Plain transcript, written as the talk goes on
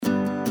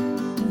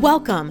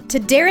Welcome to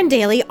Darren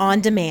Daily On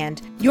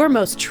Demand, your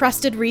most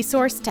trusted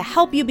resource to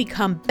help you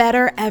become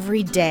better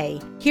every day.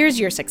 Here's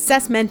your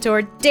success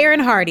mentor, Darren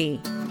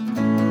Hardy.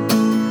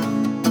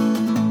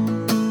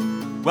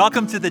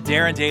 Welcome to the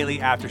Darren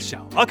Daily After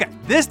Show. Okay,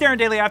 this Darren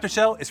Daily After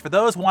Show is for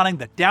those wanting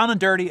the down and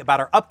dirty about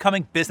our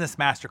upcoming Business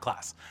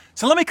Masterclass.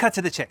 So let me cut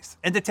to the chase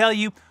and to tell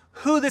you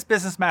who this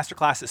Business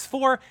Masterclass is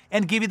for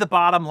and give you the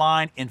bottom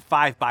line in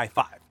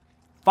 5x5.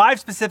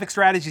 5 specific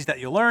strategies that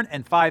you'll learn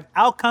and 5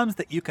 outcomes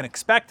that you can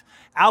expect,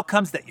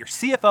 outcomes that your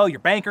CFO, your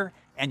banker,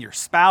 and your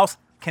spouse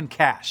can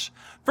cash.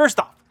 First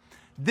off,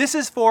 this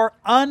is for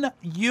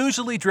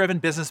unusually driven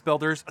business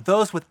builders,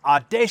 those with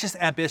audacious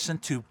ambition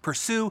to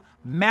pursue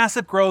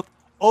massive growth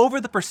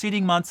over the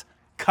preceding months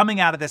coming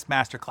out of this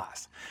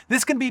masterclass.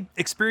 This can be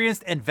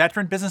experienced and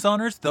veteran business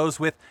owners, those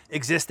with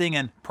existing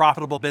and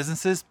profitable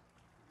businesses,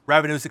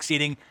 revenues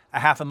exceeding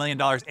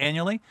 $500,000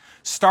 annually,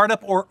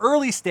 startup or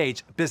early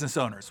stage business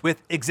owners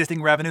with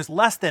existing revenues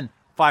less than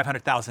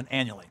 $500,000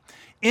 annually,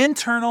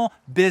 internal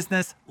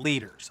business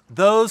leaders,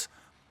 those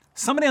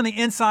somebody on the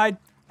inside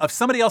of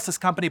somebody else's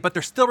company, but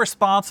they're still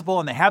responsible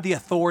and they have the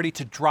authority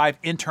to drive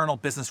internal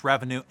business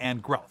revenue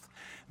and growth.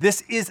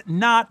 This is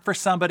not for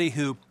somebody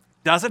who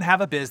doesn't have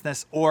a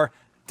business or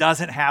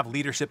doesn't have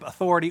leadership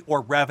authority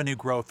or revenue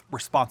growth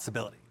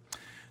responsibility.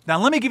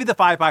 Now, let me give you the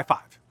 5x5.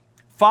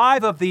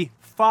 5 of the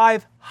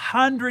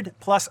 500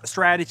 plus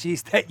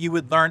strategies that you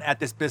would learn at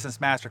this business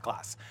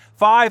masterclass.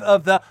 5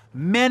 of the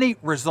many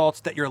results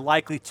that you're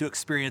likely to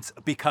experience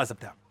because of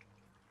them.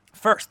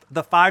 First,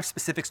 the 5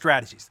 specific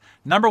strategies.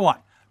 Number 1,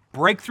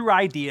 breakthrough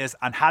ideas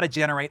on how to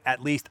generate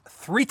at least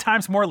 3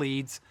 times more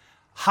leads,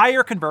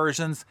 higher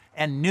conversions,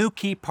 and new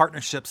key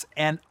partnerships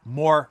and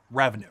more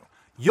revenue.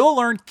 You'll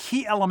learn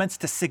key elements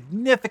to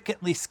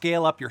significantly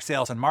scale up your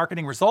sales and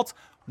marketing results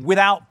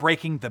without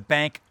breaking the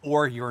bank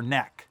or your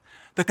neck.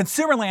 The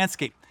consumer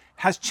landscape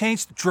has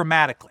changed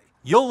dramatically.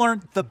 You'll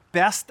learn the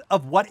best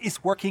of what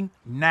is working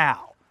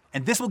now,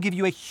 and this will give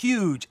you a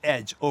huge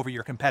edge over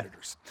your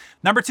competitors.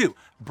 Number 2,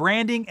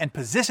 branding and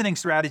positioning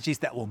strategies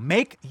that will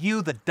make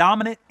you the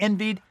dominant,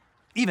 envied,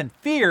 even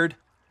feared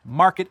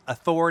market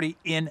authority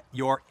in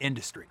your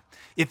industry.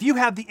 If you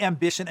have the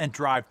ambition and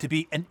drive to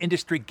be an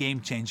industry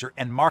game changer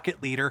and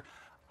market leader,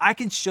 I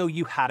can show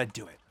you how to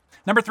do it.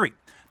 Number 3,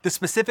 the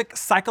specific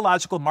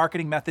psychological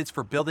marketing methods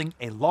for building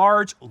a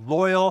large,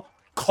 loyal,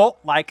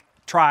 cult-like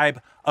tribe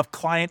of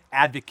client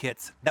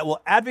advocates that will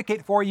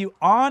advocate for you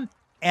on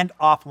and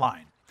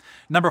offline.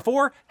 Number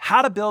 4,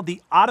 how to build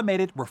the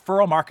automated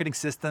referral marketing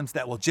systems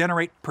that will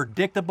generate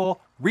predictable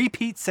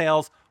repeat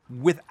sales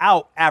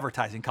without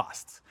advertising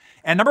costs.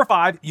 And number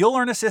 5, you'll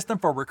learn a system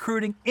for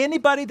recruiting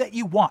anybody that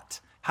you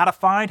want, how to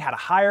find, how to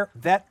hire,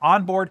 vet,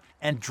 onboard,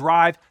 and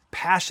drive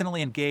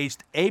passionately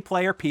engaged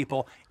A-player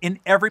people in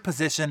every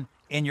position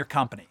in your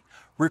company.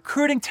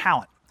 Recruiting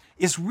talent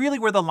is really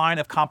where the line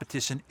of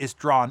competition is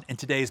drawn in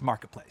today's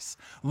marketplace.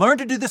 Learn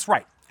to do this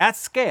right, at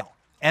scale,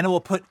 and it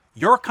will put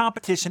your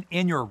competition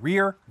in your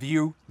rear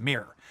view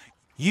mirror.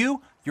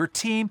 You, your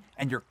team,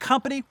 and your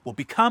company will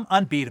become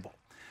unbeatable.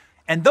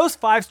 And those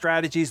 5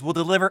 strategies will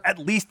deliver at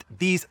least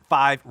these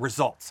 5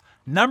 results.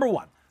 Number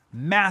 1,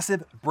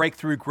 massive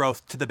breakthrough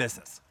growth to the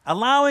business,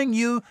 allowing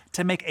you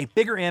to make a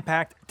bigger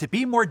impact, to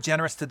be more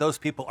generous to those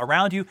people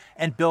around you,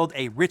 and build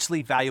a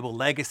richly valuable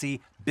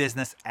legacy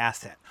business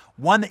asset.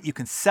 One that you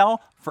can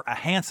sell for a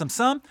handsome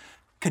sum,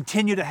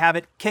 continue to have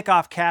it kick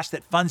off cash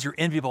that funds your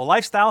enviable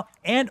lifestyle,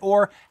 and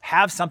or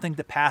have something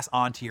to pass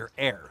on to your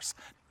heirs.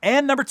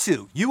 And number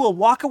 2, you will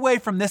walk away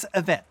from this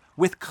event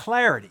with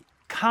clarity,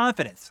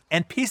 confidence,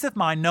 and peace of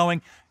mind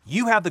knowing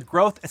you have the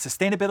growth and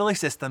sustainability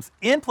systems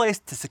in place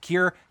to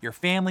secure your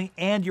family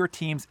and your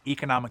team's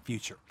economic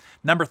future.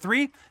 Number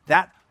 3,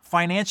 that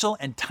financial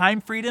and time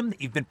freedom that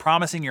you've been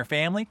promising your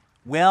family,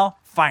 well,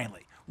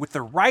 finally, with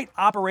the right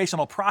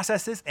operational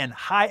processes and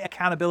high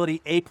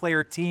accountability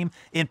A-player team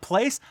in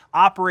place,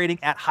 operating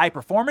at high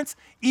performance,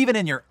 even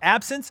in your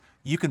absence,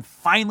 you can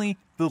finally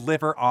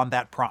deliver on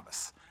that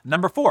promise.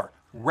 Number 4,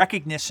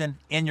 recognition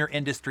in your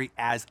industry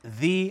as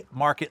the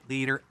market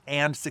leader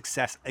and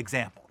success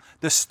example.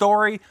 The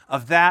story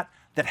of that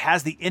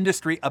has the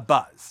industry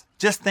abuzz.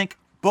 Just think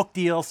book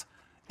deals,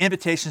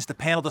 invitations to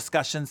panel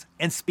discussions,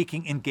 and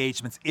speaking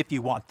engagements if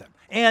you want them.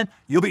 And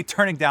you'll be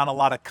turning down a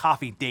lot of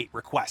coffee date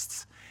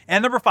requests.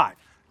 And number 5,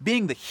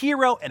 being the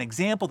hero and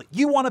example that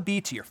you want to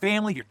be to your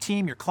family, your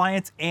team, your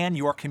clients, and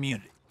your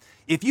community.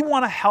 If you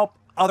want to help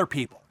other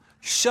people,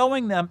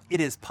 showing them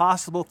it is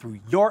possible through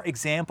your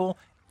example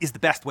is the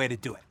best way to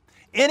do it.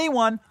 Any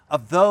one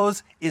of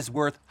those is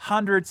worth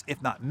hundreds,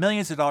 if not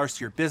millions of dollars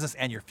to your business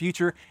and your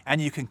future, and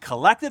you can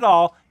collect it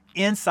all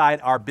inside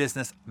our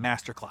business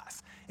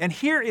masterclass. And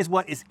here is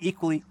what is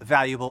equally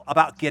valuable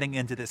about getting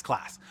into this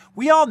class.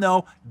 We all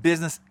know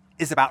business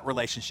is about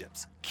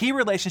relationships. Key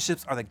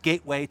relationships are the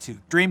gateway to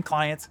dream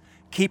clients,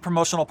 key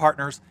promotional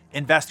partners,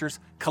 investors,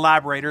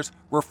 collaborators,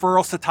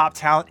 referrals to top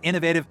talent,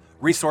 innovative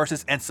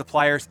resources and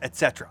suppliers,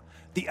 etc.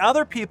 The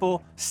other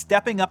people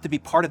stepping up to be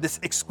part of this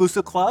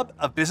exclusive club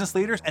of business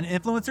leaders and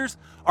influencers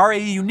are a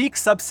unique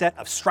subset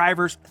of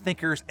strivers,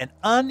 thinkers, and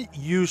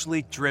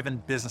unusually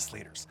driven business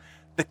leaders.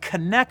 The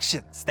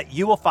connections that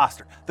you will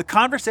foster, the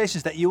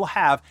conversations that you will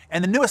have,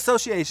 and the new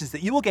associations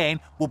that you will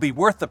gain will be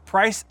worth the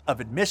price of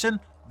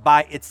admission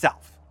by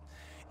itself.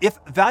 If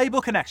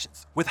valuable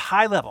connections with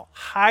high-level,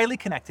 highly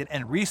connected,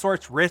 and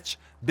resource-rich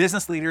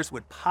business leaders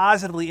would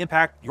positively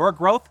impact your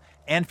growth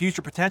and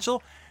future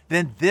potential,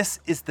 then this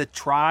is the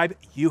tribe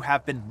you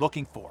have been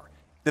looking for.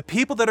 The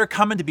people that are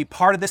coming to be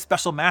part of this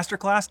special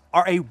masterclass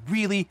are a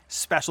really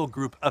special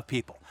group of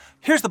people.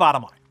 Here's the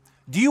bottom line.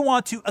 Do you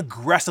want to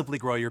aggressively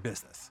grow your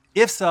business?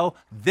 If so,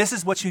 this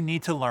is what you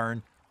need to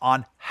learn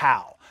on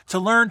how. To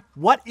learn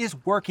what is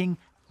working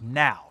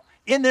now.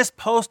 In this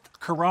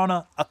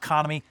post-corona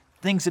economy,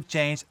 things have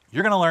changed.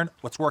 You're going to learn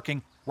what's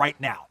working right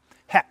now.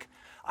 Heck,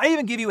 I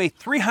even give you a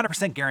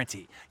 300%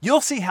 guarantee.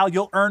 You'll see how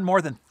you'll earn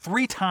more than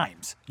 3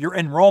 times your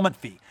enrollment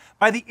fee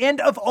by the end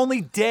of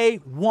only day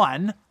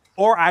 1,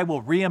 or I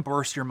will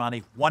reimburse your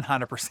money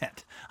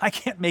 100%. I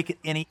can't make it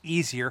any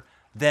easier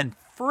than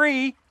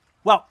free.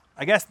 Well,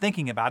 I guess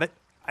thinking about it,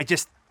 I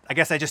guess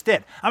I just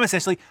did. I'm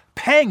essentially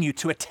paying you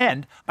to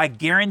attend by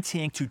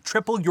guaranteeing to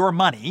triple your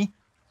money,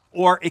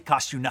 or it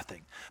costs you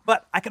nothing.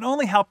 But I can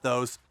only help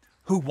those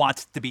who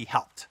want to be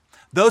helped.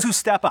 Those who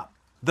step up.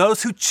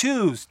 Those who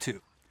choose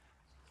to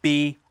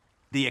be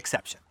the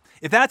exception.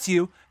 If that's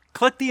you,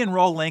 click the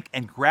enroll link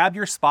and grab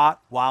your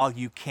spot while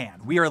you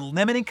can. We are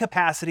limiting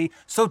capacity,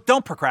 so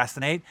don't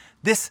procrastinate.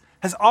 This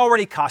has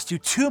already cost you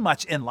too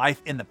much in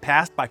life in the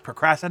past by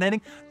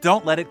procrastinating.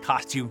 Don't let it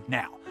cost you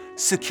now.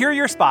 Secure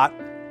your spot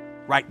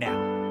right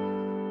now.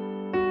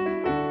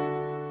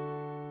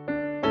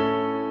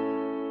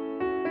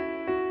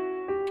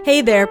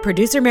 Hey there,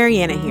 producer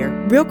Mariana here.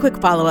 Real quick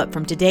follow-up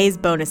from today's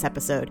bonus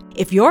episode.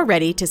 If you're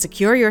ready to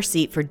secure your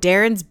seat for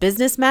Darren's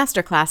Business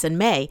Masterclass in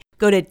May,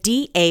 go to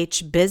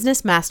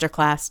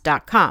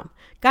dhbusinessmasterclass.com.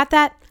 Got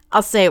that?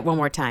 I'll say it one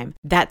more time.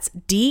 That's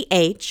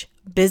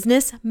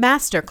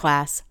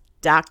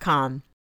dhbusinessmasterclass.com.